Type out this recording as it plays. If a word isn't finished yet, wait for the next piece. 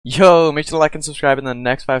Yo, make sure to like and subscribe in the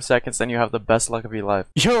next 5 seconds and you have the best luck of your life.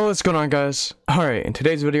 Yo, what's going on, guys? Alright, in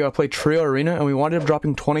today's video I played Trio Arena and we wound up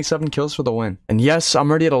dropping 27 kills for the win. And yes, I'm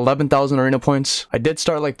already at 11,000 arena points. I did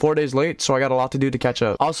start like 4 days late, so I got a lot to do to catch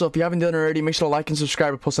up. Also, if you haven't done it already, make sure to like and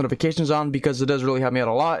subscribe and post notifications on because it does really help me out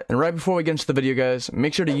a lot. And right before we get into the video, guys,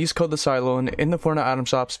 make sure to use code TheSilo in the Fortnite item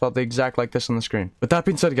shop spelled the exact like this on the screen. With that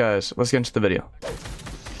being said, guys, let's get into the video.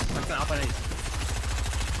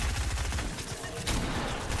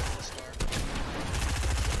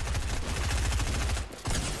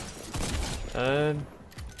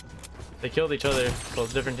 They killed each other,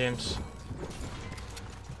 both different teams.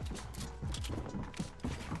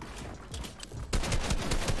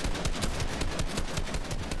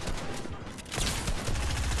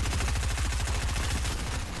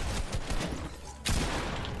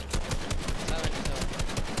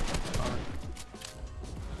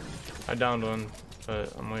 I downed one,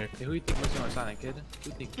 but I'm weak. Hey, who you think was on Sonic, kid? Who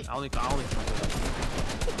you think? I only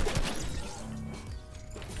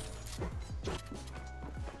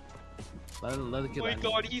Let the kid. Oh my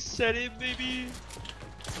god, he said it, baby.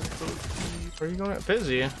 Where are you going?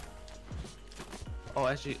 Busy. Oh,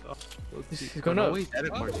 actually, He's going up. Wait,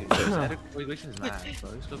 edit more, dude. Edit is mad,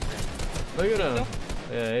 bro. He's so cringe. Look at him.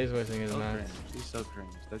 Yeah, he's wasting his So man. cringe. He's so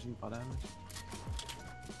cringe. Doesn't you fall damage?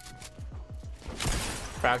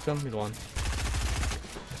 Cracked him. He's one.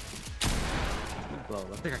 Blow.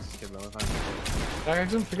 Let's pickaxe this kid, bro. If I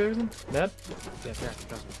Pickaxe him. Pickaxe him. Dead. yeah, pickaxe,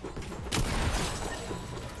 trust me.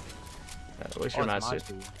 What's your match? This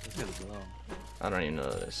kid is low. I don't even know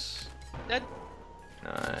this. Dead.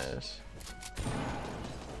 Nice.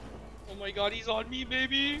 Oh my god, he's on me,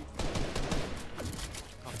 baby.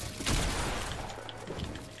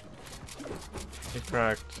 He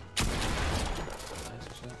cracked. Nice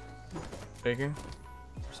shit. Faking.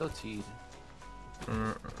 We're so teed.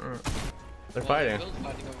 They're fighting. Bill's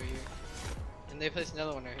fighting over here. And they placed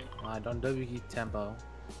another one right here. I don't WG tempo.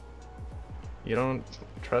 You don't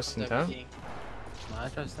trust in Double town? king. I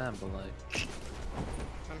trust them, but like.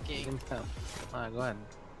 I'm Give king. me temp. Alright, go ahead.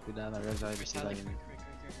 Do that on the red side. We're See that selling. you- Quick.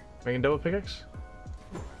 Making double pickaxe?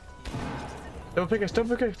 Double pickaxe,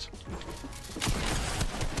 double pickaxe.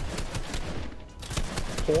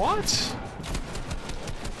 What?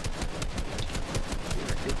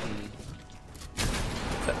 50.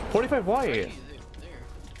 45 white. There.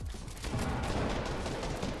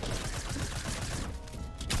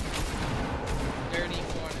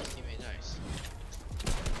 34 on his teammate, nice.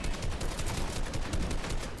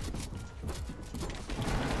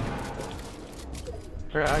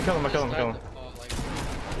 I kill him, I kill him, I kill him. Oh, like,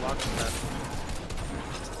 Blocks that.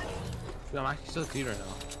 Dude, I'm actually still teed right now.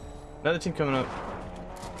 Another team coming up.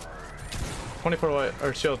 24 white,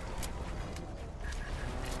 or shield.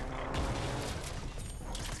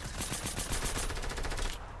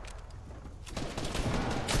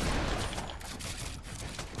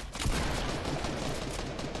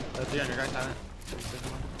 That's 300 guys, silent.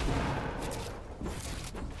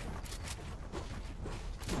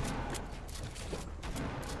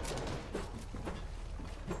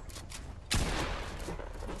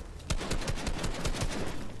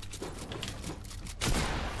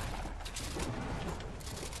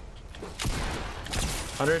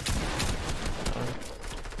 Hundred.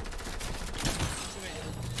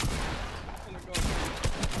 oh my god.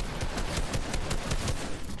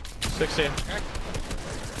 60.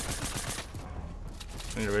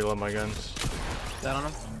 I need to reload my guns. That on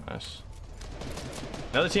him? Nice.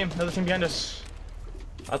 Another team behind us.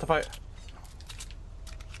 Out the fight.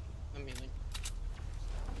 I'm healing.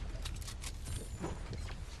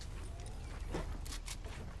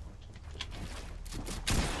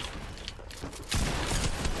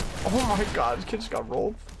 Oh my god, this kid just got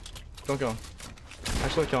rolled. Don't kill him.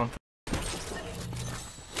 Actually kill him.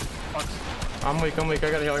 I'm weak,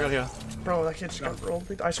 I gotta heal. Bro, that kid just got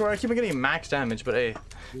rolled. I swear I keep getting max damage, but hey,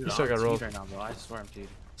 Dude, he still got I'm rolled. teed right now, bro. I swear I'm teed.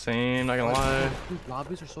 Same, not gonna lie. Dude,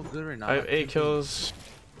 lobbies are so good right now. I have 8 kills.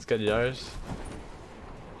 Let's get yours.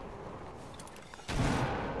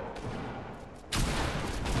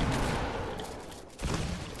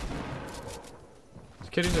 This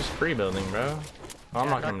kid is just free building, bro. Oh, I'm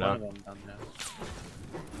not coming down.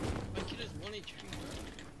 My kid is 1 HP,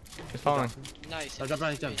 bro. He's falling. Nice. Jump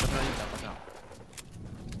down, jump down, watch out.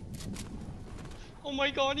 Oh my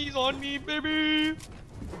god, he's on me, baby.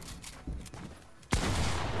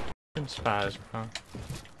 Spaz, bro.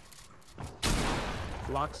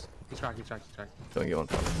 Blocks. He's cracked. Don't get one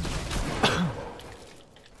problem.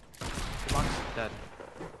 Blocks, dead.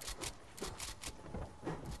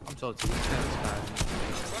 I'm so teed. This guy.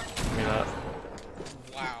 Give me that.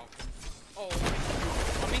 Wow. Oh,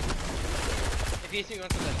 on me. Facing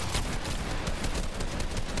onto that.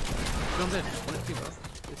 Jump in. 1 HP, bro.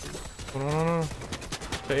 No.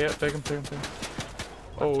 Take him.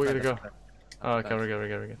 Oh, we gotta go. Oh, okay, we're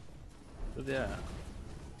good. Yeah.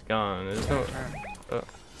 Gone. There's no.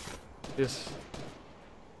 Yes.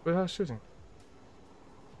 Wait, how's shooting?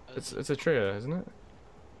 It's a trio, isn't it?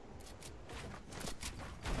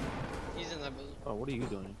 He's in that building. Oh, what are you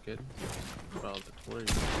doing, kid? Well, what are you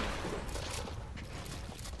doing?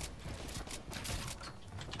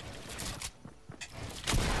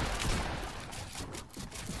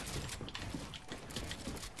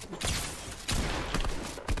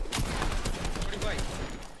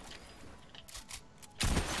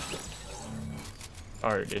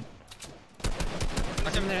 Alright, dude.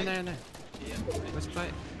 In there. Yeah. Let's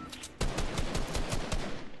fight.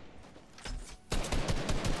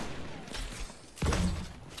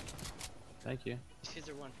 Thank you. These kids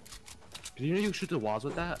are one. Did you know you can shoot the walls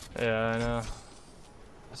with that? Yeah, I know.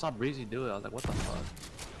 I saw Breezy do it. I was like, what the fuck?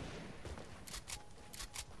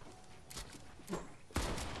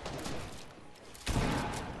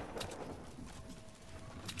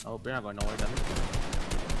 Oh, we're not going nowhere then.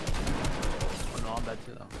 Oh no, I'm dead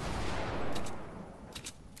too though.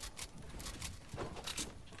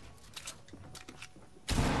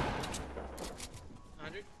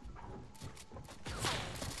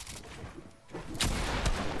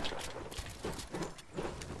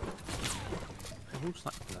 Who's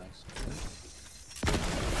not nice?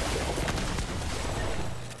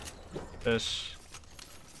 This.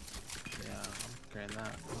 Yeah, I'm carrying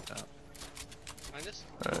that. Look out. Find us?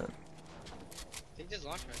 Alright. They just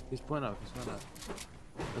launched right. He's pulling up.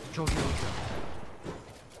 Let's choke.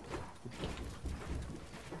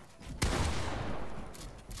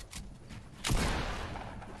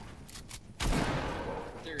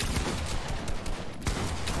 There he is.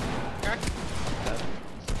 Crack.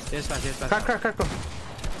 Yes, back. Crack.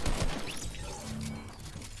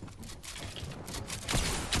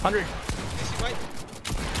 100. Is he white?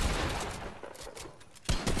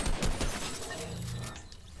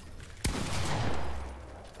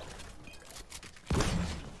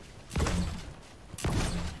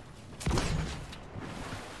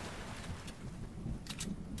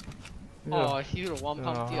 Oh, he would have one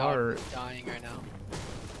pumped you out. Heart. Dying right now.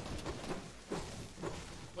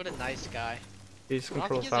 What a nice guy. He's I don't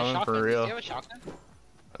control think he has a silent shotgun. for Does real. he have a shotgun?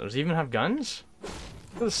 Does he even have guns? Look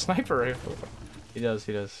at the sniper rifle. He does.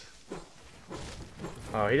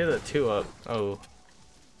 Oh, he did a 2-up.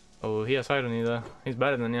 Oh, he has hide on you though. He's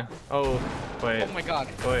better than you. Oh, wait. Oh my god.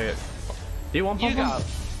 Wait. Do you one pump him? got.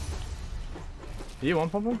 Do you one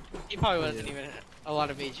pump him? He probably wasn't even a lot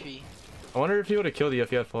of HP. I wonder if he would have killed you if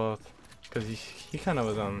he had full health. Cause he kind of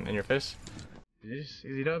was in your face.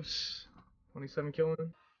 Easy dubs. 27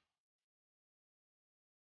 killing.